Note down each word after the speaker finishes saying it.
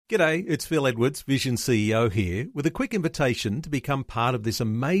G'day, it's Phil Edwards, Vision CEO here, with a quick invitation to become part of this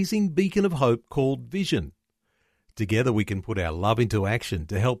amazing beacon of hope called Vision. Together we can put our love into action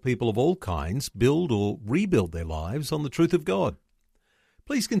to help people of all kinds build or rebuild their lives on the truth of God.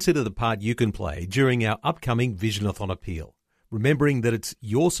 Please consider the part you can play during our upcoming Visionathon appeal, remembering that it's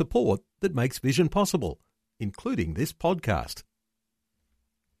your support that makes Vision possible, including this podcast.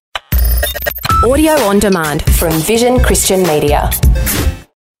 Audio on demand from Vision Christian Media.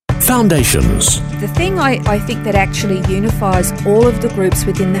 Foundations. The thing I think that actually unifies all of the groups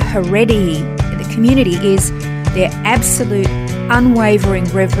within the Haredi, the community, is their absolute unwavering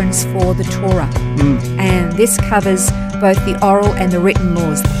reverence for the Torah. And this covers both the oral and the written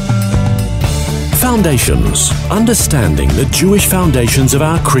laws. Foundations. Understanding the Jewish foundations of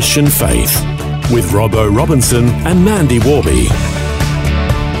our Christian faith. With Robbo Robinson and Mandy Warby.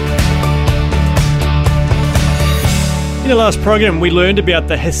 In the last program, we learned about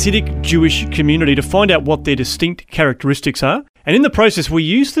the Hasidic Jewish community to find out what their distinct characteristics are. And in the process, we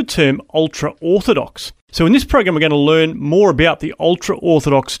used the term Ultra-Orthodox. So in this program, we're going to learn more about the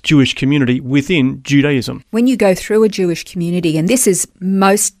Ultra-Orthodox Jewish community within Judaism. When you go through a Jewish community, and this is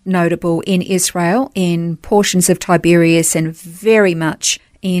most notable in Israel, in portions of Tiberias, and very much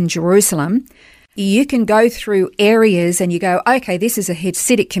in Jerusalem, you can go through areas and you go, okay, this is a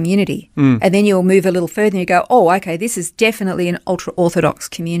Hasidic community. And then you'll move a little further and you go, oh, okay, this is definitely an ultra-Orthodox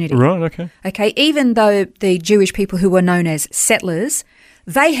community. Right, okay. Okay, even though the Jewish people who were known as settlers,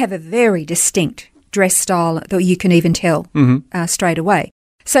 they have a very distinct dress style that you can even tell straight away.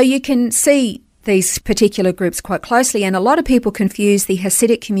 So you can see these particular groups quite closely, and a lot of people confuse the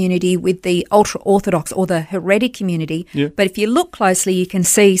Hasidic community with the Ultra-Orthodox or the Haredi community. Yeah. But if you look closely, you can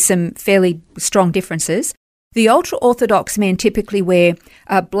see some fairly strong differences. The Ultra-Orthodox men typically wear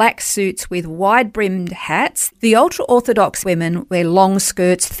black suits with wide-brimmed hats. The Ultra-Orthodox women wear long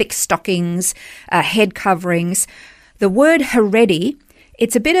skirts, thick stockings, head coverings. The word Haredi,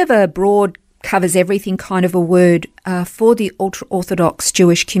 it's a bit of a broad, covers everything kind of a word for the ultra-Orthodox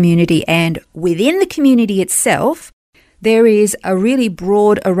Jewish community. And within the community itself, there is a really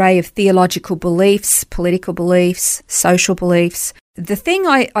broad array of theological beliefs, political beliefs, social beliefs. The thing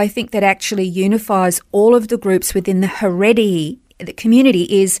I think that actually unifies all of the groups within the Haredi, the community,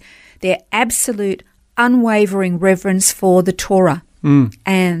 is their absolute unwavering reverence for the Torah.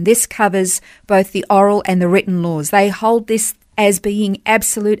 And this covers both the oral and the written laws. They hold this as being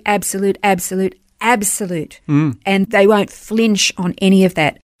absolute. And they won't flinch on any of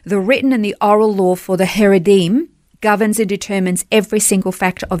that. The written and the oral law for the Haredim governs and determines every single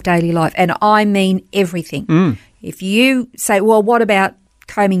factor of daily life. And I mean everything. If you say, well, what about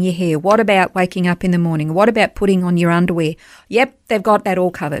combing your hair? What about waking up in the morning? What about putting on your underwear? Yep, they've got that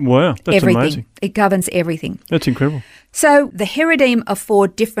all covered. Wow, that's everything. amazing. It governs everything. That's incredible. So the Haredim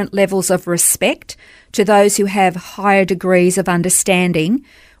afford different levels of respect to those who have higher degrees of understanding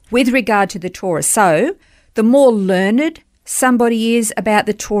with regard to the Torah. So the more learned somebody is about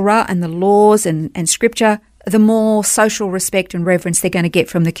the Torah and the laws and scripture, the more social respect and reverence they're going to get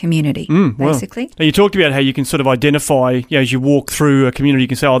from the community, basically. Wow. Now, you talked about how you can sort of identify, as you walk through a community, you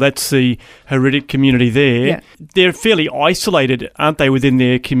can say, oh, that's the Haredic community there. Yeah. They're fairly isolated, aren't they, within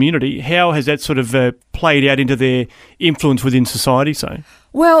their community? How has that sort of played out into their influence within society, say?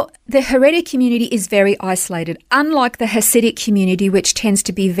 Well, the Haredi community is very isolated, unlike the Hasidic community, which tends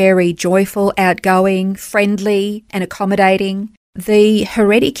to be very joyful, outgoing, friendly and accommodating. The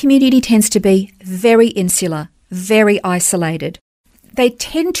Haredi community tends to be very insular, very isolated. They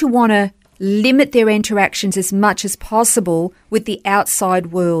tend to want to limit their interactions as much as possible with the outside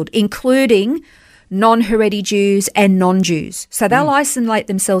world, including non-Haredi Jews and non-Jews. So they'll isolate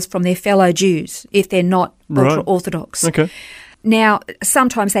themselves from their fellow Jews if they're not ultra-Orthodox. Okay. Now,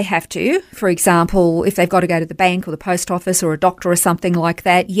 sometimes they have to. For example, if they've got to go to the bank or the post office or a doctor or something like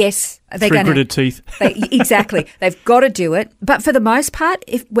that, yes, they're going to... Gritted teeth. Exactly. They've got to do it. But for the most part,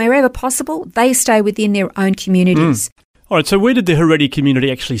 if wherever possible, they stay within their own communities. All right, so where did the Haredi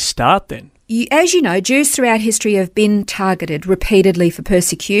community actually start then? As you know, Jews throughout history have been targeted repeatedly for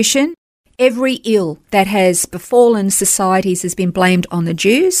persecution. Every ill that has befallen societies has been blamed on the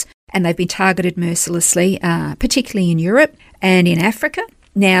Jews, and they've been targeted mercilessly, particularly in Europe and in Africa.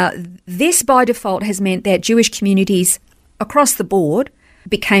 Now, this by default has meant that Jewish communities across the board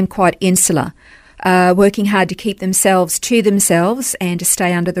became quite insular, working hard to keep themselves to themselves and to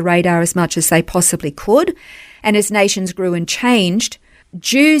stay under the radar as much as they possibly could. And as nations grew and changed,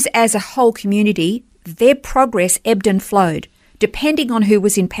 Jews as a whole community, their progress ebbed and flowed, depending on who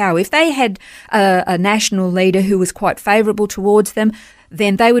was in power. If they had a national leader who was quite favourable towards them,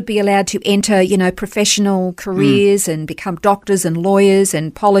 then they would be allowed to enter, professional careers and become doctors and lawyers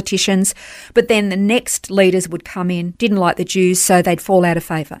and politicians. But then the next leaders would come in, didn't like the Jews, so they'd fall out of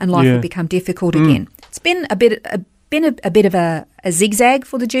favour and life would become difficult again. It's been a bit of a zigzag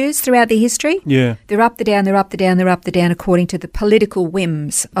for the Jews throughout their history. Yeah. They're up, they're down, they're up, they're down, they're up, they're down, according to the political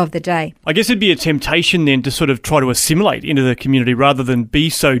whims of the day. I guess it'd be a temptation then to sort of try to assimilate into the community rather than be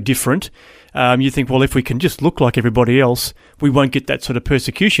so different. You think, well, if we can just look like everybody else, we won't get that sort of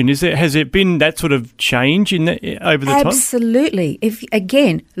persecution. Has it been that sort of change over the time? Absolutely. If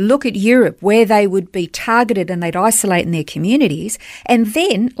again, look at Europe, where they would be targeted and they'd isolate in their communities, and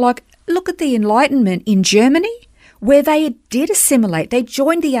then look at the Enlightenment in Germany, where they did assimilate. They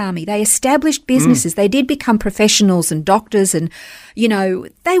joined the army. They established businesses. They did become professionals and doctors, and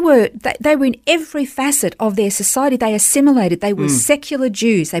they were in every facet of their society. They assimilated. They were secular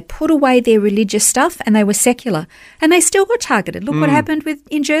Jews. They put away their religious stuff and they were secular, and they still got targeted. Look what happened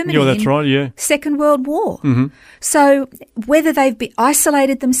in Germany. Yeah, that's right. Yeah, Second World War. Mm-hmm. So whether they've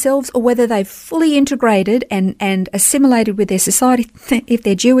isolated themselves or whether they've fully integrated and assimilated with their society, if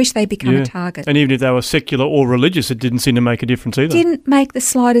they're Jewish, they become a target. And even if they were secular or religious, it didn't seem to make a difference either. Didn't make the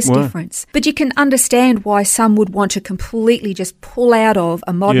slightest difference. But you can understand why some would want to completely just pull out of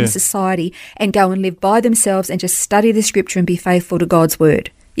a modern society and go and live by themselves and just study the scripture and be faithful to God's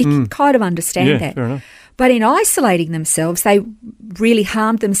word. You can kind of understand that. Fair enough. But in isolating themselves, they really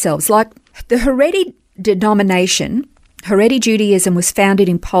harmed themselves. Like the Haredi denomination, Haredi Judaism, was founded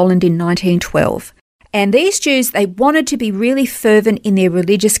in Poland in 1912. And these Jews, they wanted to be really fervent in their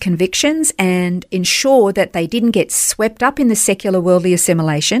religious convictions and ensure that they didn't get swept up in the secular worldly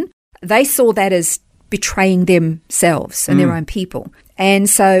assimilation. They saw that as betraying themselves and their own people. And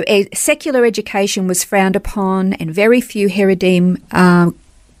so secular education was frowned upon, and very few Haredim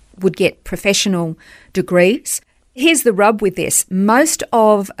would get professional degrees. Here's the rub with this. Most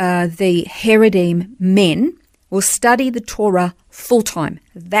of the Haredim men will study the Torah full-time.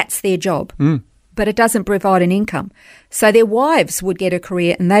 That's their job. But it doesn't provide an income. So their wives would get a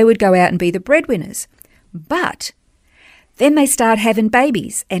career and they would go out and be the breadwinners. But then they start having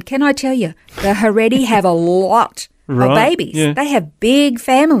babies. And can I tell you, the Haredi have a lot of babies. Yeah. They have big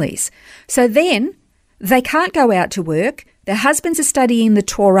families. So then they can't go out to work. Their husbands are studying the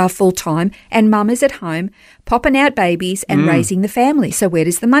Torah full-time and mum is at home popping out babies and raising the family. So where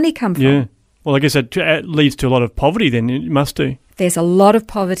does the money come from? Yeah. Well, I guess that leads to a lot of poverty then, it must do. There's a lot of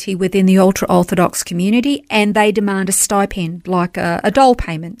poverty within the Ultra-Orthodox community, and they demand a stipend, like a dole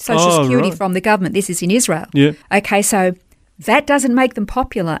payment, Social Security from the government. This is in Israel. Yeah. Okay, so that doesn't make them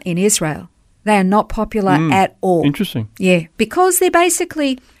popular in Israel. They are not popular at all. Interesting. Yeah, because they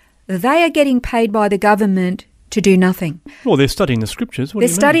are getting paid by the government to do nothing. Well, they're studying the scriptures. They're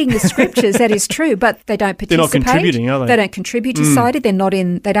studying the scriptures, that is true, but they don't participate. They're not contributing, are they? They don't contribute to society.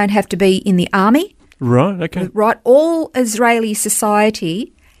 They don't have to be in the army. Right, okay. Right, all Israeli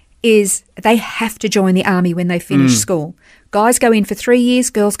society they have to join the army when they finish school. Guys go in for 3 years,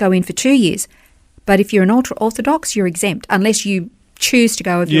 girls go in for 2 years. But if you're an Ultra-Orthodox, you're exempt, unless you choose to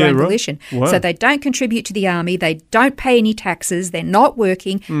go of your own volition. Wow. So they don't contribute to the army, they don't pay any taxes, they're not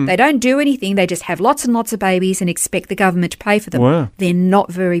working, they don't do anything, they just have lots and lots of babies and expect the government to pay for them. Wow. They're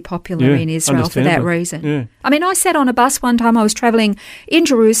not very popular in Israel for that reason. Yeah. I mean, I sat on a bus one time, I was travelling in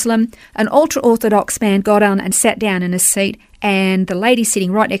Jerusalem, an Ultra-Orthodox man got on and sat down in a seat, and the lady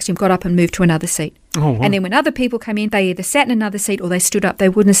sitting right next to him got up and moved to another seat. Oh, wow. And then when other people came in, they either sat in another seat or they stood up. They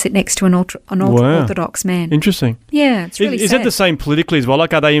wouldn't sit next to an Ultra-Orthodox man. Interesting. Yeah, it's really sad. Is it the same politically as well?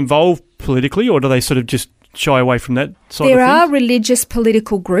 Like, are they involved politically, or do they sort of just shy away from that side of things? There are religious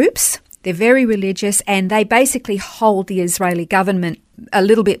political groups. They're very religious, and they basically hold the Israeli government a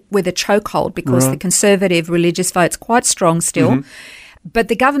little bit with a chokehold because the conservative religious vote's quite strong still. But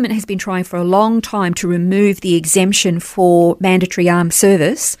the government has been trying for a long time to remove the exemption for mandatory armed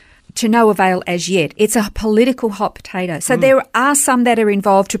service, to no avail as yet. It's a political hot potato. So there are some that are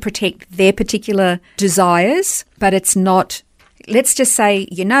involved to protect their particular desires, but it's not, let's just say,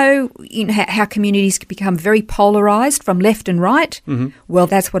 you know how communities can become very polarised from left and right? Well,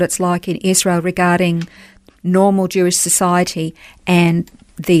 that's what it's like in Israel regarding normal Jewish society and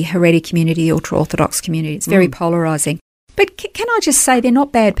the Haredi community, the Ultra-Orthodox community. It's very polarising. But can I just say they're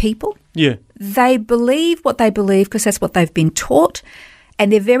not bad people? Yeah. They believe what they believe because that's what they've been taught,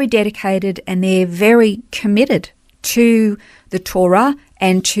 and they're very dedicated and they're very committed to the Torah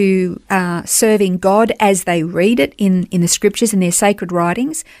and to serving God as they read it in the scriptures and their sacred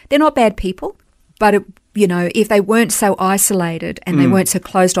writings. They're not bad people, but if they weren't so isolated and they weren't so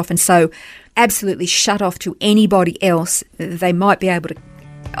closed off and so absolutely shut off to anybody else, they might be able to,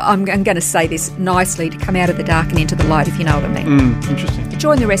 I'm going to say this nicely, to come out of the dark and into the light, if you know what I mean. Interesting. To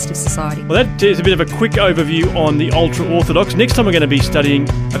join the rest of society. Well, that is a bit of a quick overview on the Ultra-Orthodox. Next time we're going to be studying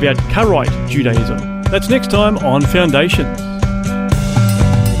about Karaite Judaism. That's next time on Foundations.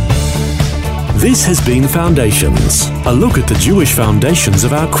 This has been Foundations, a look at the Jewish foundations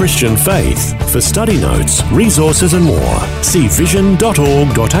of our Christian faith. For study notes, resources and more, see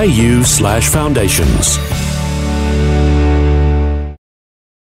vision.org.au/foundations.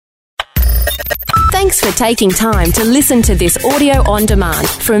 Thanks for taking time to listen to this audio on demand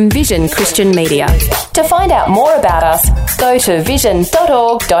from Vision Christian Media. To find out more about us, go to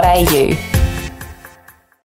vision.org.au.